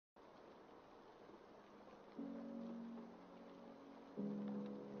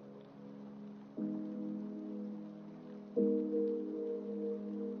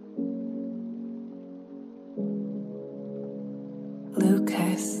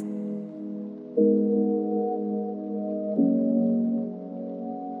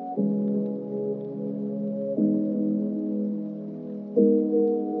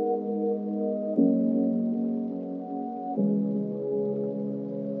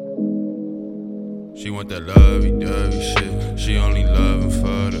She want that lovey-dovey shit. She only loving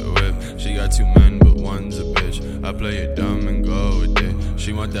for the whip. She got 2 men, but one's a bitch. I play it dumb and go with it.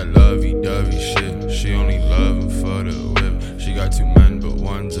 She want that lovey-dovey shit. She only loving for the whip. She got 2 men, but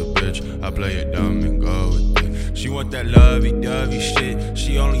one's a bitch. I play it dumb and go with it. She want that lovey-dovey shit.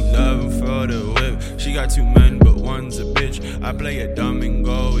 She only loving for the whip. She got 2 men, but one's a bitch. I play it dumb and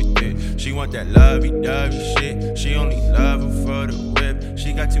go with it. She want that lovey-dovey shit. She only loving for the whip.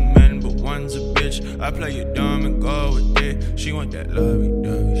 She got 2 men, but one's a bitch. I play it dumb and go with it. She want that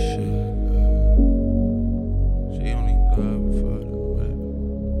lovey-dovey shit. She only loving for the whip.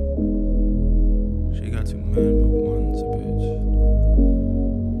 She got 2 men, but one's a bitch.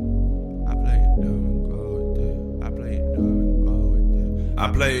 I play it dumb and go with it. I play it dumb and go with it. I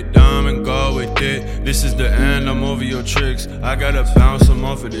play it dumb and go with it. This is the end, I'm over your tricks. I gotta bounce, I'm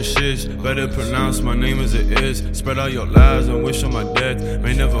off of this shit. Better pronounce my name as it is. Spread out your lies and wish on my death.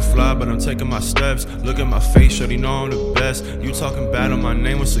 May never fly, but I'm taking my steps. Look at my face, shorty know I'm the best. You talking bad on my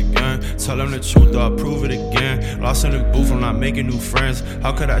name once again. Tell them the truth or I'll prove it again. Lost in the booth, I'm not making new friends.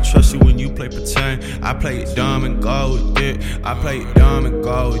 How could I trust you when you play pretend? I play it dumb and go with it. I play it dumb and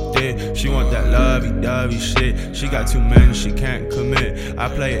go with it. She want that lovey-dovey shit. She got 2 men, she can't commit. I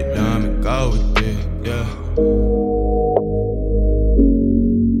play it dumb and go with it, yeah.